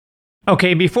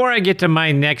Okay, before I get to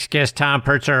my next guest, Tom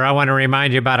Purtzer, I want to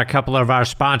remind you about a couple of our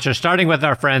sponsors, starting with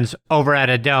our friends over at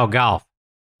LIV Golf.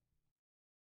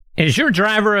 Is your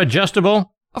driver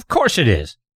adjustable? Of course it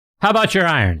is. How about your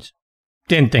irons?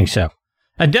 Didn't think so.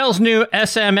 LIV's new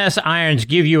SMS irons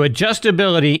give you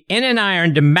adjustability in an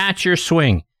iron to match your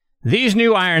swing. These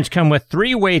new irons come with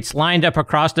 3 weights lined up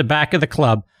across the back of the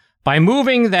club. By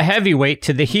moving the heavy weight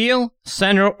to the heel,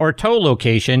 center, or toe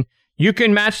location, you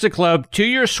can match the club to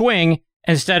your swing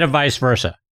instead of vice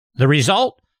versa. The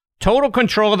result? Total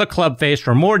control of the club face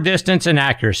for more distance and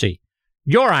accuracy.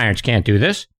 Your irons can't do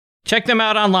this. Check them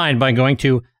out online by going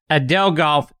to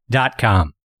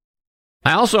adelgolf.com.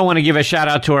 I also want to give a shout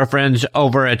out to our friends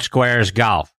over at Squares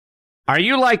Golf. Are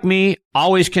you like me,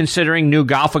 always considering new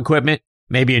golf equipment,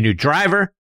 maybe a new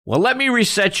driver? Well, let me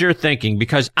reset your thinking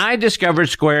because I discovered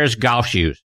Squares golf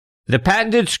shoes. The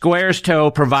patented Squares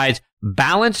toe provides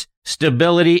balance,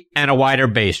 stability, and a wider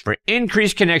base for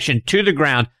increased connection to the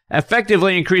ground,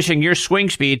 effectively increasing your swing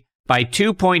speed by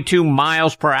 2.2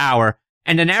 miles per hour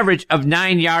and an average of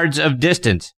 9 yards of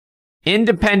distance.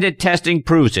 Independent testing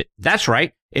proves it. That's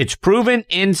right. It's proven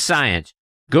in science.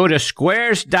 Go to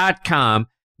squares.com,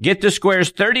 get the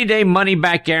Squares 30-day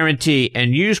money-back guarantee,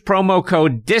 and use promo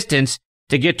code DISTANCE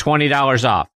to get $20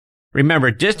 off. Remember,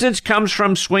 distance comes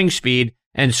from swing speed,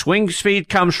 and swing speed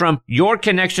comes from your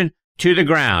connection to the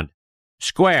ground.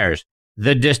 Squares,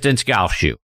 the distance golf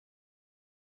shoe.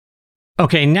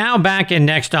 Okay, now back and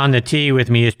next on the tee with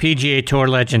me is PGA Tour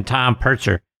legend Tom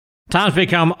Purtzer. Tom's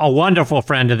become a wonderful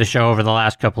friend of the show over the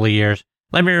last couple of years.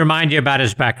 Let me remind you about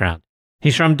his background.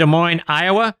 He's from Des Moines,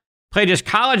 Iowa, played his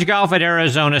college golf at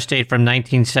Arizona State from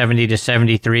 1970 to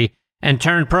 73, and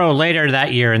turned pro later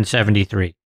that year in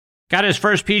 73. Got his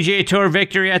first PGA Tour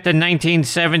victory at the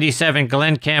 1977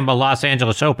 Glen Campbell Los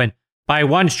Angeles Open by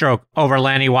 1 stroke over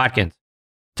Lanny Watkins.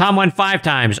 Tom won 5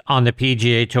 times on the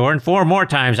PGA Tour and 4 more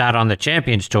times out on the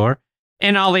Champions Tour.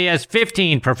 In all, he has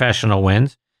 15 professional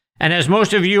wins. And as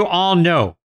most of you all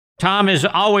know, Tom has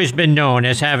always been known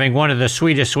as having one of the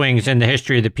sweetest swings in the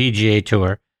history of the PGA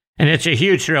Tour. And it's a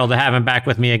huge thrill to have him back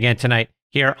with me again tonight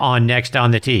here on Next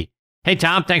on the Tee. Hey,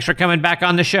 Tom, thanks for coming back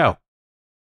on the show.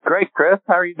 Great, Chris.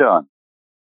 How are you doing?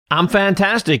 I'm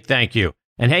fantastic, thank you.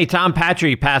 And hey, Tom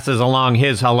Patry passes along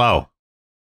his hello.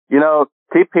 You know,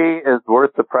 TP is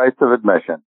worth the price of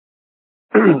admission.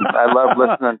 I love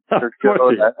listening to your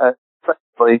show,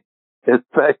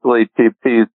 especially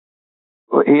TP's.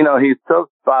 You know, he's so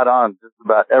spot on just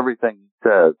about everything he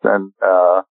says, and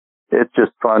it's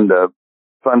just fun to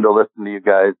listen to you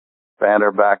guys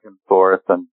banter back and forth,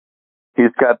 and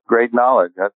he's got great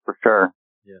knowledge, that's for sure.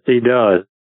 Yes, he does.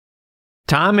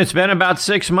 Tom, it's been about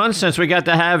 6 months since we got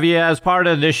to have you as part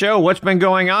of the show. What's been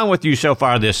going on with you so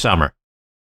far this summer?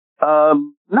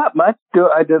 Not much.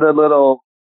 I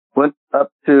went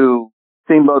up to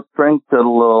Steamboat Springs, did a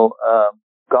little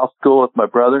golf school with my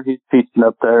brother. He's teaching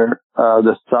up there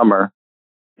this summer.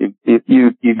 You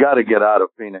got to get out of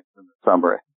Phoenix in the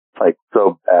summer. It's like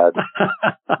so bad.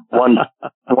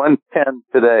 110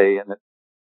 today, and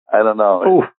I don't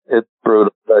know. It's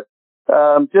brutal, but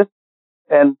I've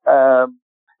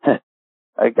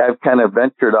kind of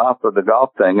ventured off of the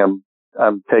golf thing.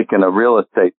 I'm taking a real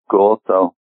estate school,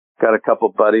 so got a couple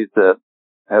buddies that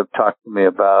have talked to me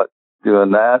about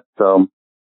doing that. So,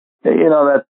 you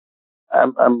know,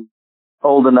 I'm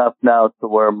old enough now to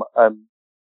where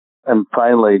I'm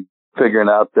finally figuring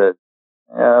out that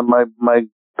my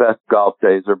best golf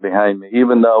days are behind me,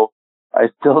 even though I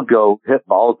still go hit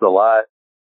balls a lot,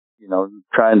 you know,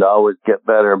 trying to always get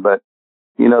better. But,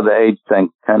 you know, the age thing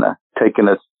kind of taking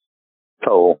its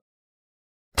toll.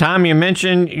 Tom, you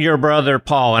mentioned your brother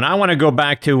Paul, and I want to go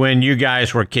back to when you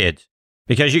guys were kids,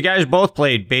 because you guys both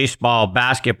played baseball,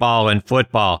 basketball, and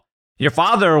football. Your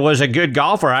father was a good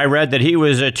golfer. I read that he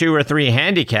was a 2 or 3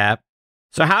 handicap.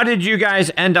 So how did you guys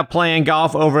end up playing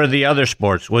golf over the other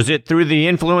sports? Was it through the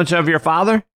influence of your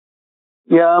father?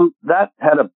 Yeah, that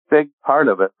had a big part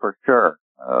of it for sure.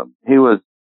 He was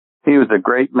a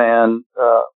great man,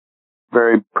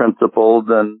 very principled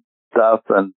and stuff.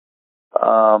 And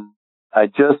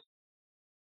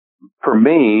for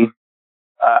me,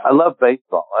 I love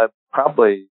baseball.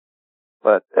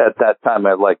 But at that time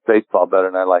I liked baseball better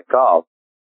than I liked golf.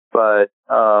 But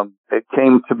it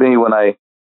came to me when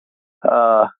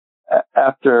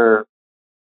after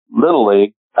Little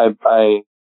League, I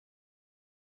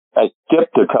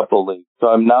skipped a couple leagues. So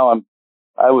I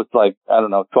was like, I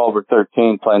don't know, 12 or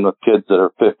 13 playing with kids that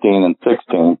are 15 and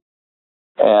 16.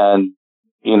 And,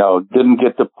 you know, didn't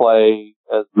get to play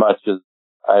as much as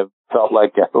I felt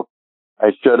like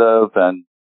I should have and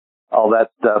all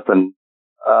that stuff. And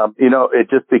it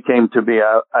just became to be,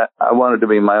 I wanted to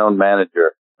be my own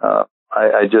manager. I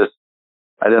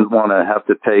didn't want to have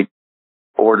to take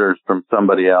orders from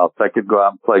somebody else. I could go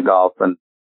out and play golf and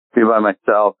be by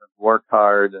myself and work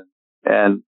hard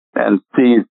and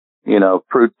see,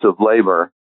 fruits of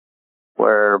labor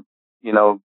where,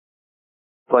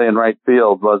 playing right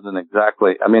field wasn't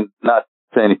exactly, not to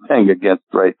say anything against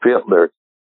right fielders,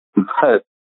 but,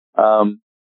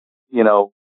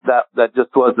 that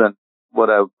just wasn't what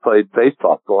I played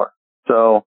baseball for.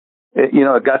 So,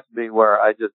 it got to be where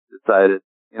I just decided,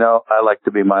 I like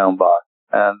to be my own boss.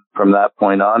 And from that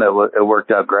point on, it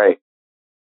worked out great.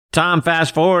 Tom,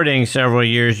 fast forwarding several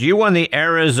years, you won the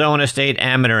Arizona State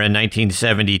Amateur in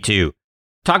 1972.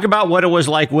 Talk about what it was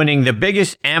like winning the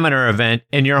biggest amateur event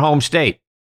in your home state.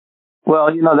 Well,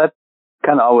 that's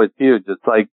kind of always huge. It's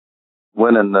like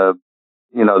winning the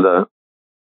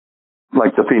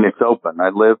Phoenix Open. I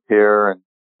lived here and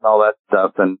all that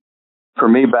stuff. And for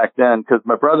me back then, because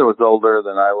my brother was older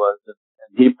than I was, and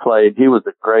he was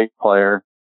a great player.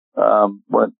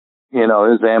 But,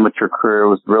 his amateur career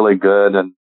was really good.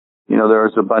 And, there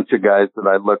was a bunch of guys that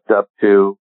I looked up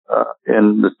to,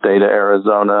 in the state of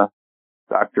Arizona,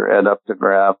 Dr. Ed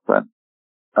Updegraff and,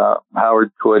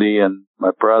 Howard Twitty and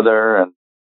my brother and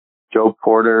Joe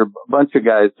Porter, a bunch of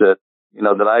guys that,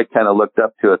 that I kind of looked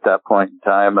up to at that point in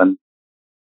time. And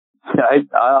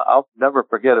I'll never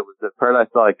forget, it was at Paradise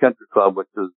Valley Country Club, which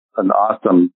was a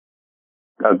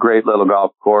great little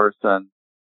golf course. And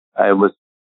I was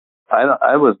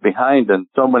behind in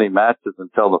so many matches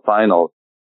until the finals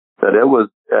that it was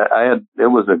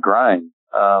a grind.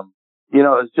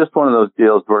 It's just one of those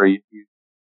deals where you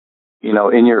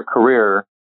in your career,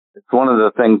 it's one of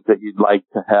the things that you'd like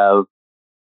to have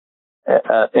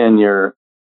in your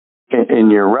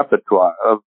repertoire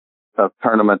of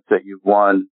tournaments that you've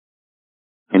won.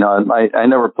 I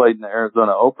never played in the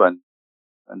Arizona Open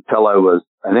until I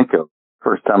think the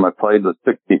first time I played was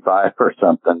 65 or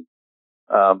something.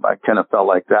 I kind of felt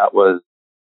like that was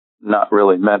not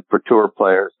really meant for tour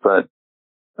players, but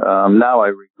now I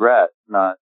regret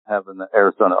not having the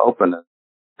Arizona Open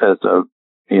as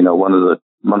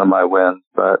one of my wins.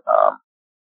 But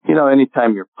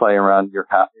anytime you're playing around your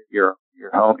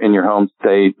home in your home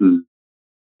state and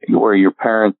where your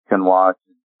parents can watch,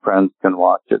 friends can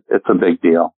watch it, it's a big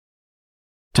deal.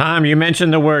 Tom, you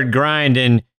mentioned the word grind,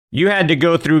 and you had to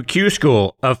go through Q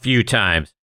school a few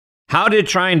times. How did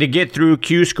trying to get through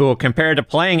Q school compare to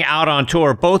playing out on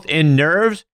tour, both in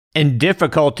nerves and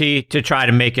difficulty to try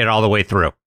to make it all the way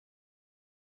through?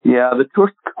 Yeah, the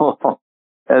tour school,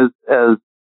 as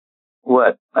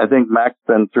what I think Mac's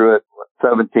been through it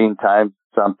 17 times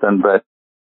or something, but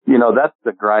that's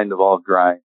the grind of all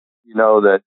grinds.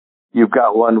 That you've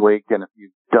got 1 week, and if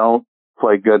you don't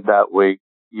play good that week,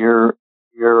 you're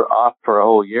off for a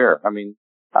whole year.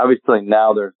 Obviously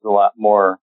now there's a lot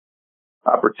more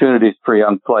opportunities for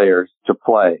young players to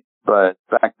play, but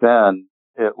back then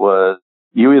it was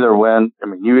you either win.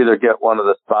 You either get one of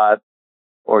the spots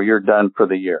or you're done for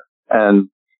the year. And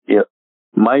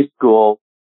my school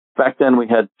back then, we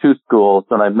had 2 schools,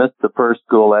 and I missed the first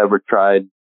school I ever tried,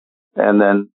 and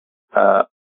then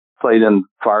played in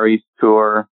Far East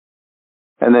Tour,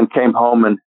 and then came home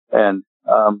and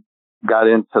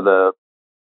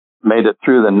made it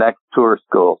through the next tour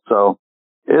school. So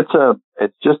it's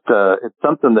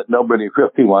something that nobody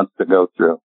really wants to go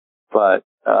through. But,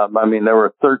 there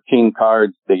were 13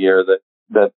 cards the year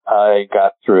that I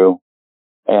got through.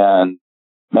 And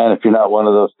man, if you're not one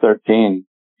of those 13,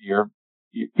 you're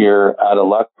out of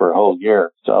luck for a whole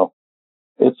year. So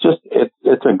it's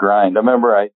a grind. I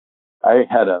remember I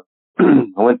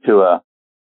went to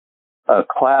a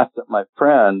class that my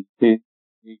friend, he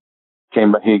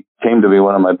came to be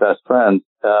one of my best friends.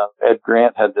 Ed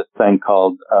Grant had this thing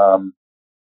called,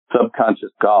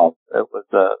 subconscious golf.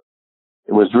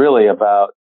 It was really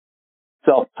about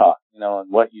self-talk,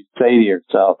 and what you say to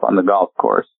yourself on the golf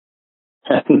course.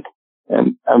 And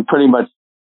I'm pretty much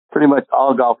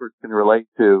all golfers can relate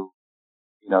to,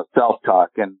 self-talk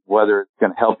and whether it's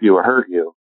going to help you or hurt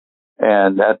you.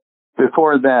 And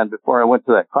before I went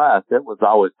to that class, it was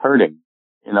always hurting.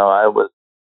 I was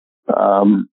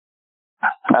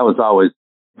always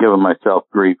giving myself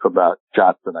grief about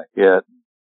shots that I hit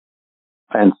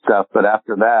and stuff. But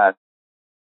after that,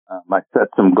 I set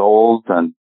some goals,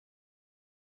 and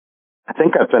I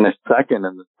think I finished second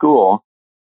in the school.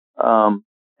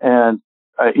 And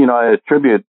I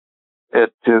attribute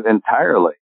it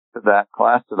entirely to that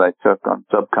class that I took on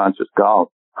subconscious golf.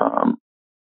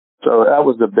 So that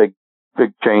was a big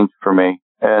change for me.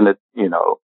 And it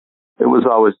was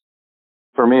always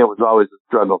a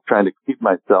struggle trying to keep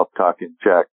my self-talk in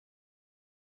check.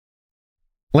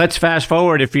 Let's fast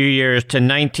forward a few years to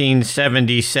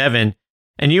 1977,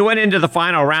 and you went into the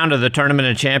final round of the Tournament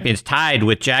of Champions tied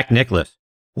with Jack Nicklaus.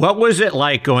 What was it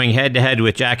like going head-to-head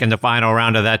with Jack in the final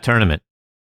round of that tournament?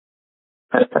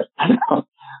 Well,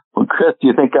 Chris, do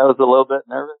you think I was a little bit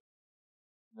nervous?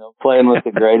 Playing with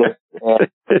the greatest.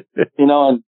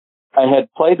 And I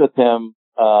had played with him,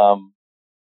 I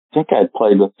think I'd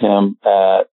played with him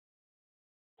at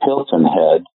Hilton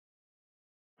Head.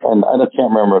 And I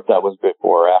can't remember if that was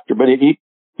before or after, but he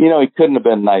couldn't have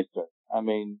been nicer. I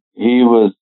mean, he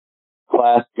was a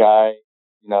class guy,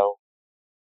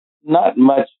 not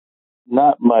much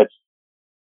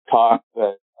talk,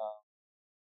 but,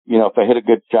 if I hit a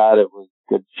good shot, it was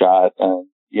a good shot. And,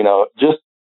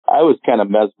 I was kind of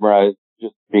mesmerized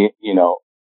just being,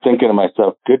 thinking to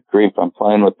myself, good grief, I'm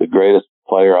playing with the greatest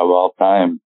player of all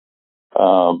time.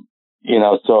 So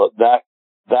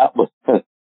that was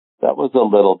a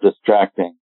little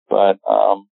distracting, but,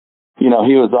 he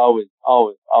was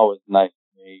always nice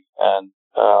to me. And,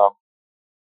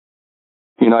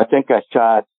 I think I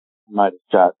might have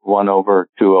shot 1 over,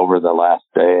 2 over the last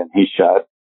day, and he shot,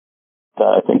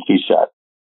 I think he shot,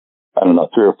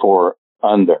 3 or 4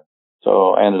 under.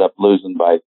 So I ended up losing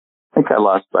I think I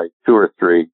lost by 2 or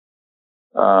 3.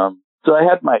 So I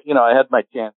had my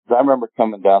chances. I remember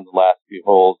coming down the last few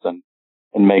holes and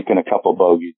making a couple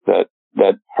bogeys that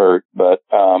hurt, but,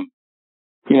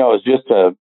 it was just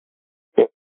it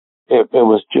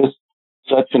was just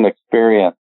such an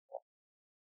experience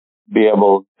to be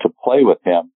able to play with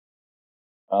him.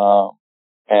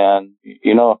 And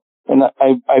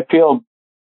I feel,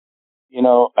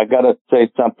 I gotta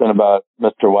say something about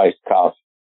Mr. Weiskopf.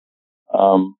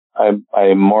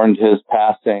 I mourned his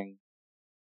passing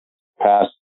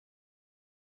past,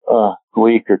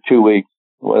 week or 2 weeks,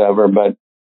 whatever, but,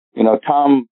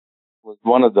 Tom was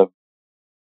one of the,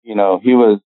 he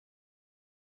was,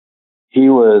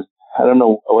 I don't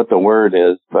know what the word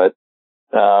is, but,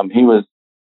 he was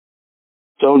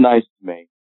so nice to me,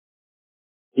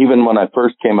 even when I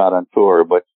first came out on tour,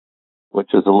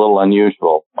 which is a little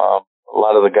unusual. A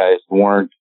lot of the guys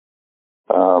weren't,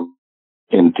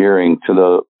 endearing to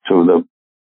the,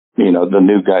 the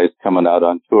new guys coming out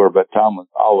on tour, but Tom was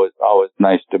always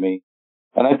nice to me.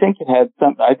 And I think I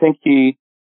think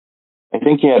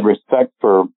he had respect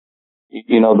for,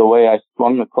 the way I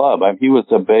swung the club. He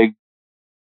was a big,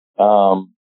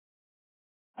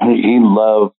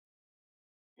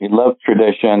 he loved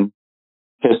tradition,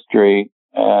 history.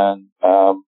 And,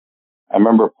 I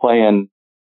remember playing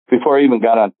before I even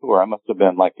got on tour. I must have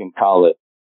been like in college.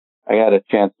 I had a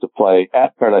chance to play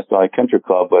at Paradise Valley Country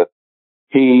Club with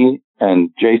he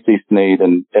and J.C. Sneed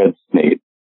and Ed Sneed.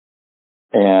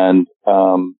 And,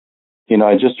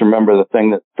 I just remember the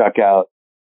thing that stuck out.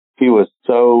 He was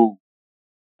so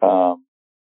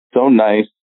nice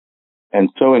and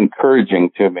so encouraging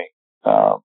to me,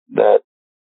 that,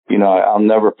 I'll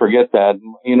never forget that.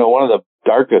 One of the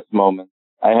darkest moments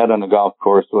I had on the golf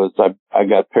course was I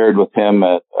got paired with him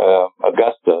at,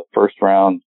 Augusta, first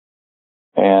round.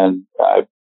 And I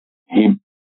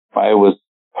was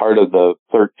part of the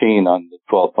 13 on the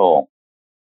 12th hole.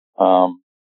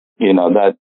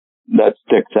 That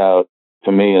sticks out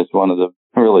to me as one of the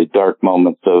really dark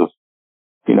moments of,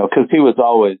 cause he was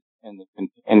always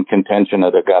in contention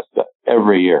at Augusta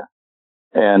every year.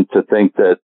 And to think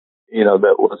that,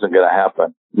 that wasn't going to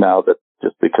happen now, that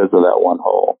just because of that one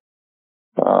hole.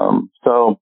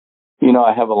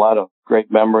 I have a lot of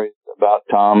great memories about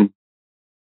Tom.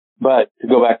 But to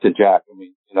go back to Jack,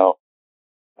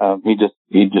 he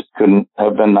just couldn't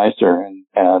have been nicer, and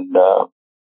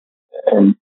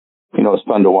it's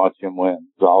fun to watch him win,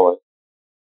 as always.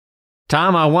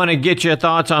 Tom, I want to get your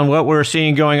thoughts on what we're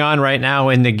seeing going on right now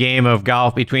in the game of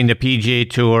golf between the PGA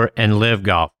Tour and LIV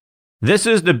Golf. This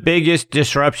is the biggest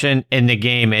disruption in the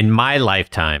game in my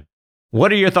lifetime.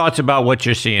 What are your thoughts about what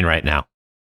you're seeing right now?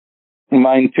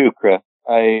 Mine too, Chris.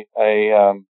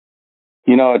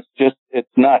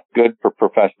 It's not good for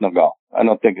professional golf. I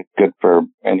don't think it's good for,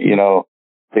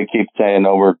 they keep saying,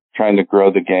 we're trying to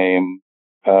grow the game,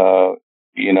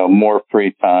 more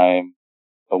free time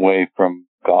away from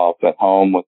golf at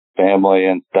home with family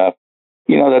and stuff.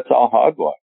 That's all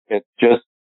hogwash. It's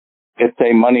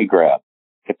a money grab.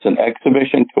 It's an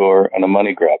exhibition tour and a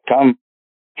money grab. Tom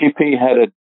GP had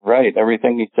it right.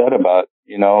 Everything he said about,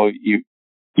 you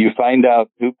find out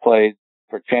who plays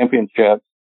for championships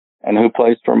and who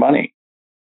plays for money.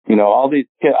 All these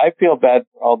kids, I feel bad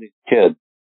for all these kids,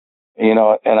 and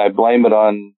I blame it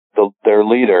on their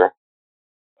leader,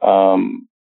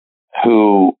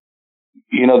 who,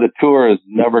 the tour is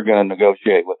never going to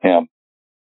negotiate with him.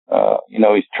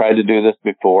 he's tried to do this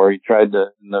before. He tried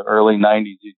to, in the early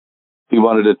 90s, he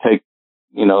wanted to take,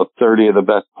 30 of the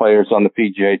best players on the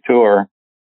PGA Tour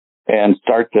and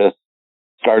start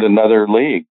another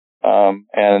league.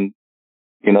 And,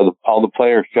 all the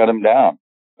players shut him down.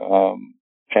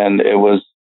 And it was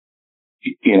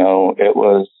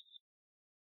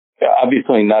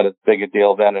obviously not as big a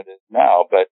deal then it is now,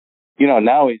 but,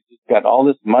 now he's just got all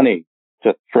this money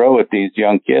to throw at these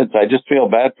young kids. I just feel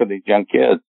bad for these young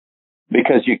kids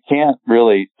because you can't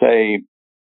really say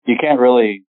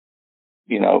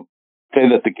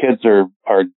that the kids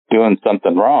are doing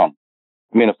something wrong.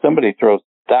 I mean, if somebody throws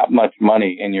that much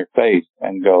money in your face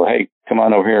and go, hey, come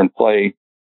on over here and play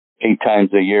 8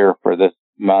 times a year for this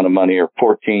amount of money or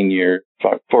 14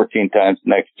 times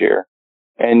next year.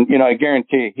 And, I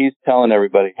guarantee he's telling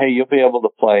everybody, hey, you'll be able to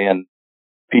play in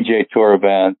PGA Tour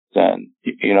events and,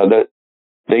 that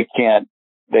they can't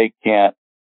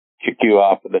kick you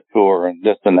off of the tour and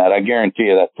this and that. I guarantee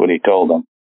you that's what he told them.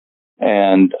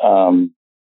 And, I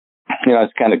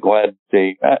was kind of glad to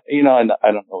see, and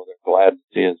I don't know whether glad to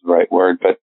see is the right word,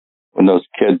 but when those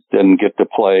kids didn't get to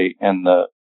play in the,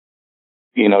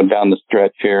 down the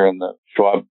stretch here in the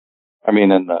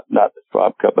not the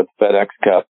Schwab Cup, but the FedEx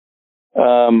Cup.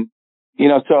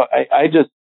 So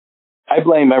I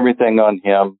blame everything on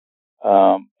him.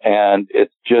 And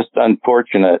it's just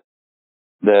unfortunate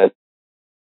that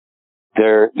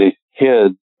these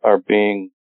kids are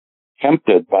being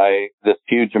tempted by this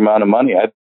huge amount of money.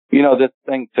 This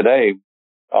thing today,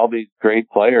 all these great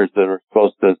players that are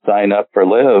supposed to sign up for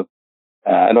LIV,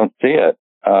 I don't see it.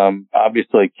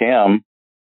 Obviously Cam,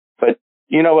 but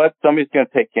you know what? Somebody's going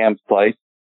to take Cam's place.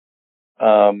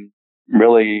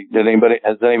 Really,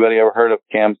 has anybody ever heard of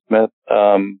Cam Smith,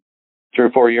 3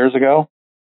 or 4 years ago?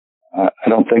 I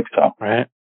don't think so. Right.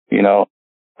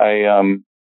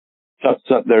 So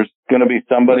there's going to be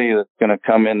somebody that's going to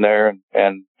come in there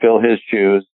and fill his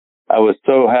shoes. I was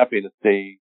so happy to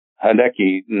see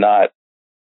Hideki not,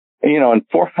 and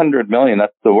 400 million,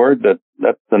 that's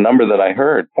the number that I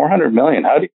heard. 400 million.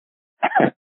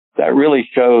 That really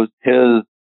shows his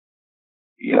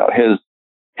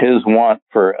want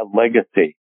for a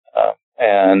legacy.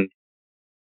 And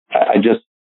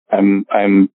I'm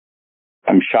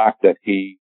shocked that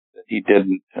he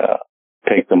didn't,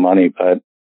 take the money, but,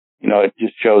 it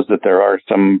just shows that there are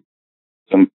some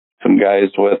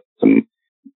guys with some,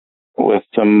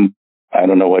 I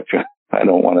don't know I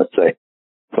don't want to say,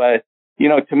 but,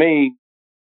 to me,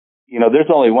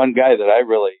 there's only one guy that I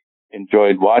really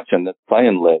enjoyed watching that's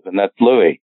playing LIV, and that's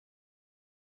Louis.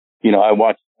 I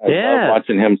love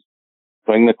watching him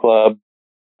swing the club.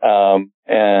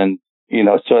 And,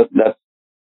 so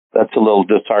that's a little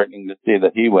disheartening to see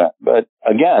that he went. But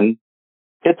again,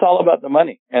 it's all about the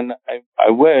money. And I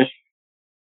wish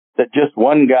that just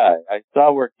one guy, I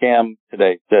saw where Cam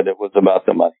today said it was about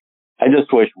the money. I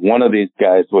just wish one of these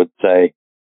guys would say,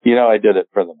 I did it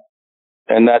for the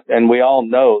money. And we all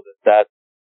know that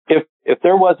if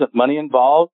there wasn't money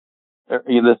involved,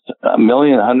 this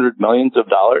hundred millions of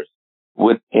dollars,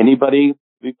 would anybody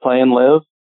be playing LIV?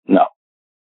 No,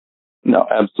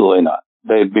 absolutely not.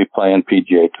 They'd be playing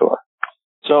PGA Tour.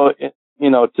 So,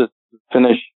 to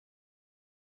finish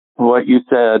what you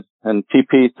said, and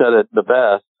TP said it the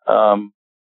best,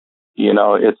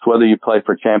 it's whether you play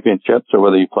for championships or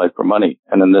whether you play for money.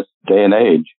 And in this day and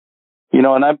age,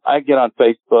 and I get on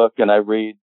Facebook and I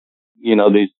read,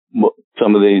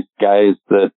 some of these guys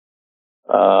that,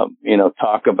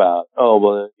 talk about,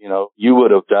 you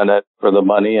would have done it for the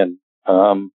money. And,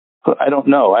 I don't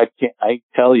know. I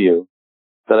tell you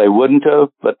that I wouldn't have,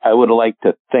 but I would have liked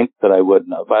to think that I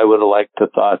wouldn't have. I would have liked to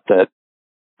thought that,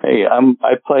 hey, I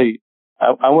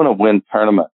want to win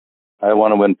tournaments. I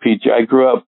want to win PGA. I grew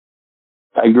up,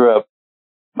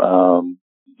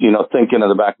 thinking in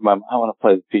the back of my mind, I want to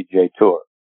play the PGA Tour.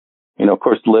 Of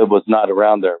course, LIV was not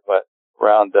around there, but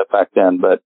around that back then.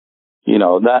 But,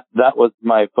 that was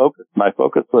my focus. My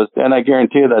focus was, and I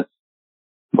guarantee you that's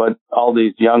what all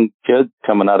these young kids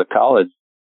coming out of college,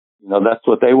 that's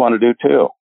what they want to do too.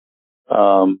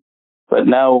 But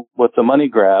now with the money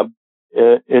grab,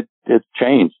 it's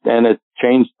changed, and it's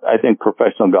changed, I think,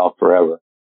 professional golf forever.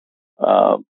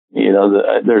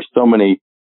 There's so many,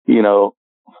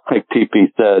 like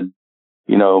TP said,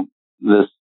 this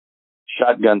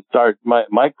shotgun start,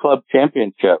 my club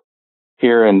championship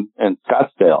here in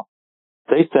Scottsdale,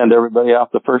 they send everybody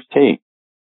off the first tee.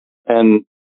 And,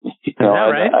 Is that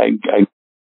right?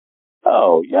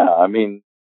 Oh yeah. I mean,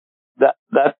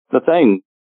 that's the thing.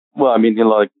 Well, I mean,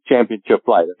 like championship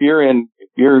flight. If you're in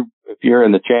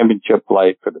the championship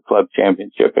flight for the club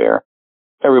championship here,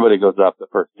 everybody goes off the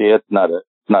first tee. It's not a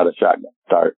shotgun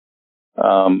start.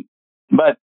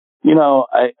 But, you know,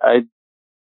 I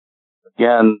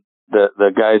again,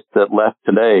 the guys that left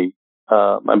today,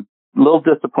 I'm a little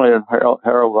disappointed in Harold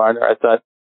Varner. I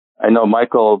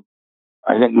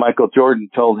think Michael Jordan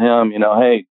told him, you know,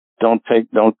 hey, don't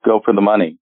go for the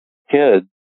money. Kids,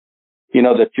 you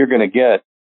know, that you're going to get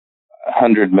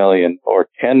 100 million or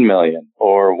 10 million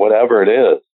or whatever it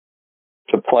is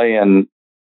to play in,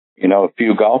 you know, a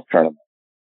few golf tournaments.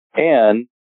 And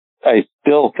I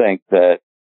still think that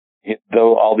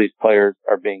though all these players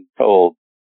are being told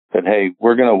that, hey,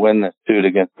 we're going to win this suit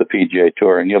against the PGA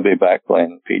Tour and you'll be back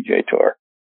playing the PGA Tour.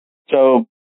 So,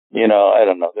 you know, I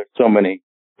don't know. There's so many,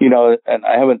 you know, and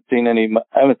I haven't seen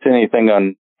anything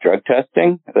on drug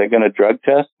testing. Are they going to drug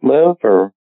test LIV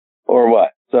or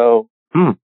what? So,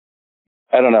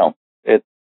 I don't know.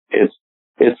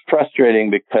 It's frustrating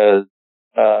because,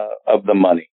 of the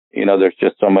money. You know, there's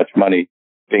just so much money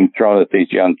being thrown at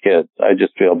these young kids. I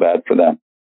just feel bad for them.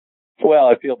 Well,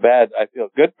 I feel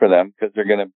good for them because they're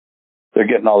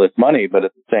getting all this money, but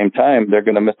at the same time, they're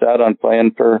going to miss out on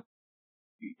playing for,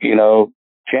 you know,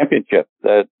 championships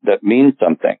that mean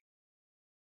something.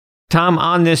 Tom,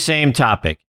 on this same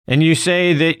topic, and you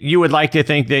say that you would like to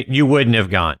think that you wouldn't have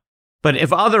gone. But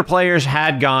if other players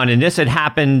had gone, and this had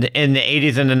happened in the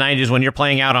 80s and the 90s when you're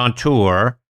playing out on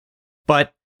tour,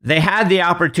 but they had the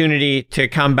opportunity to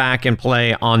come back and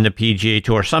play on the PGA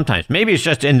Tour sometimes. Maybe it's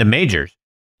just in the majors.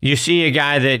 You see a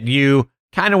guy that you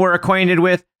kind of were acquainted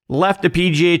with, left the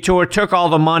PGA Tour, took all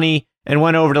the money, and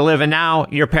went over to LIV, and now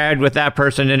you're paired with that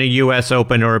person in a U.S.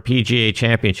 Open or a PGA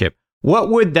Championship. What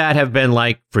would that have been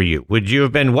like for you? Would you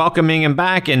have been welcoming him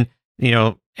back and, you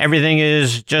know, everything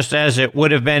is just as it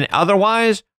would have been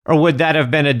otherwise? Or would that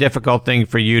have been a difficult thing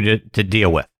for you to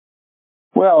deal with?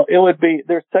 Well, it would be,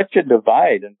 there's such a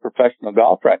divide in professional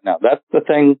golf right now. That's the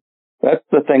thing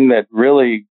that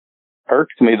really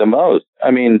irks me the most.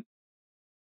 I mean,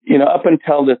 you know, up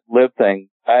until this LIV thing,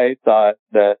 I thought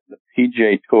that the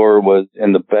PGA Tour was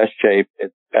in the best shape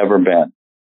it's ever been.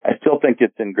 I still think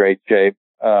it's in great shape.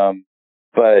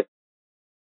 But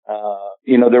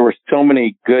you know, there were so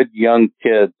many good young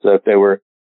kids that they were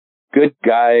good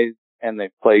guys and they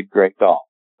played great golf.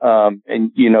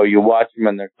 And, you know, you watch them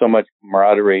and there's so much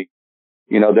camaraderie.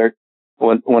 You know,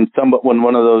 when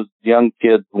one of those young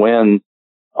kids wins,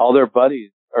 all their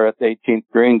buddies are at the 18th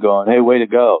green going, hey, way to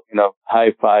go, you know,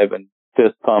 high five and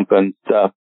fist pump and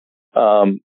stuff.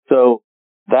 So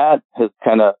that has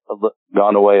kind of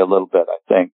gone away a little bit, I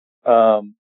think.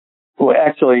 Well,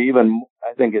 actually, even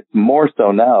I think it's more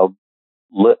so now,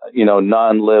 you know,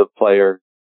 non-LIV players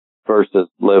versus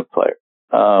LIV players.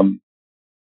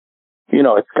 You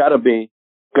know, it's got to be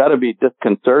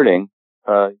disconcerting.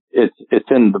 It's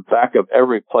in the back of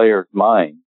every player's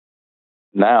mind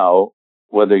now,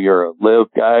 whether you're a LIV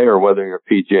guy or whether you're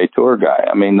a PGA Tour guy.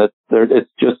 I mean,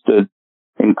 it's just an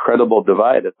incredible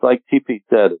divide. It's like TP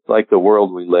said, it's like the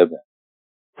world we live in.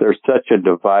 There's such a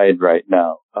divide right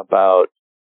now about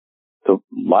the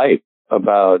life,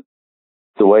 about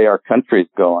the way our country's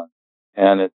going,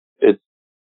 and it's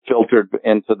filtered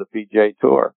into the PGA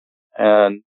Tour.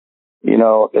 And you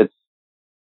know, it's,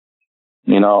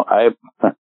 you know, I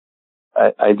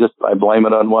blame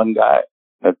it on one guy.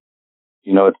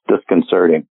 You know, it's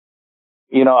disconcerting.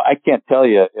 You know, I can't tell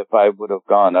you if I would have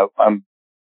gone. I'm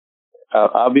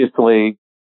obviously,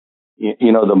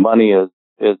 you know, the money is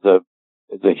a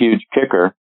huge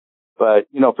kicker, but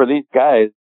you know, for these guys,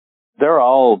 they're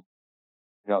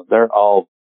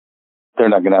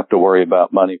not going to have to worry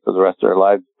about money for the rest of their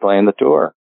lives playing the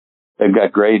tour. They've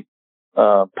got great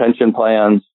pension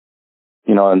plans,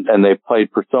 you know, and they've played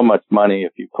for so much money.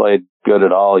 If you played good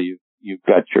at all, you've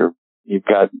got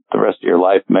the rest of your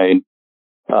life made.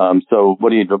 So what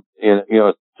do you do? You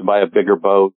know, to buy a bigger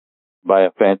boat, buy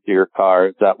a fancier car.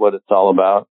 Is that what it's all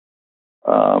about?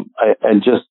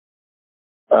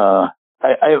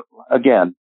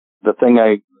 Again, the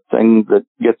thing that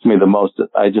gets me the most,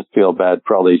 I just feel bad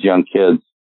for all these young kids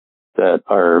that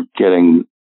are getting,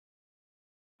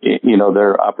 you know,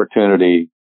 their opportunity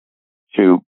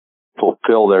to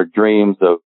fulfill their dreams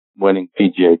of winning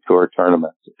PGA Tour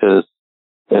tournaments is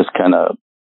kind of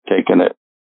taking it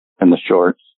in the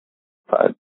shorts.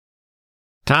 But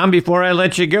Tom, before I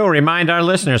let you go, remind our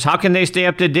listeners, how can they stay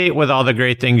up to date with all the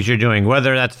great things you're doing,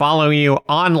 whether that's following you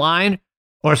online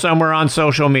or somewhere on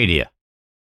social media?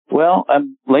 Well,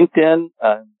 I'm LinkedIn,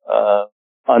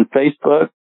 on Facebook.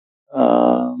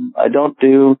 I don't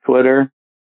do Twitter.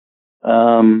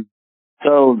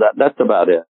 So that's about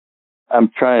it. I'm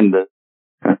trying to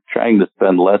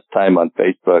spend less time on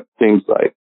Facebook. Seems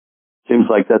like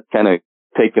that's kind of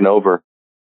taken over.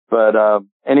 But,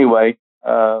 anyway,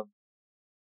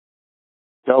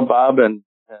 tell Bob and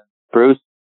Bruce.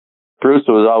 Bruce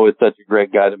was always such a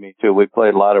great guy to me too. We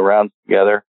played a lot of rounds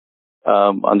together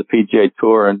on the PGA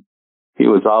Tour, and he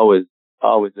was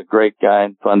always a great guy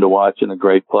and fun to watch and a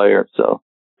great player. So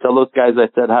tell those guys I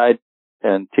said hi,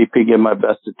 and TP, give my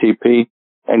best to TP.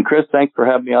 And Chris, thanks for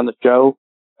having me on the show.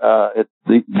 It's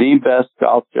the best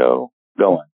golf show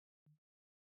going.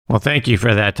 Well, thank you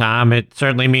for that, Tom. It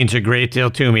certainly means a great deal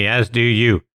to me, as do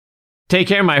you. Take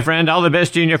care, my friend. All the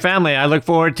best to you and your family. I look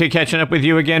forward to catching up with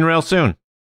you again real soon.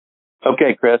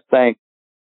 Okay, Chris. Thanks.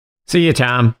 See you,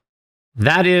 Tom.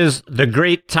 That is the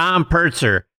great Tom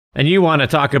Purtzer. And you want to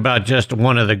talk about just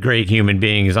one of the great human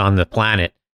beings on the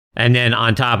planet. And then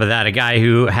on top of that, a guy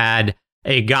who had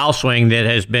a golf swing that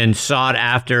has been sought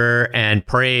after and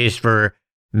praised for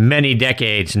many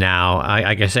decades now.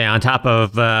 I can say on top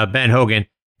of Ben Hogan,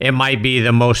 it might be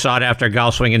the most sought after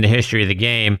golf swing in the history of the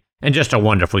game, and just a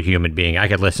wonderful human being. I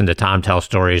could listen to Tom tell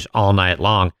stories all night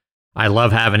long. I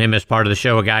love having him as part of the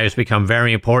show, a guy who's become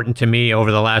very important to me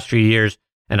over the last few years,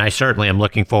 and I certainly am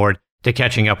looking forward to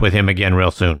catching up with him again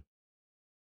real soon.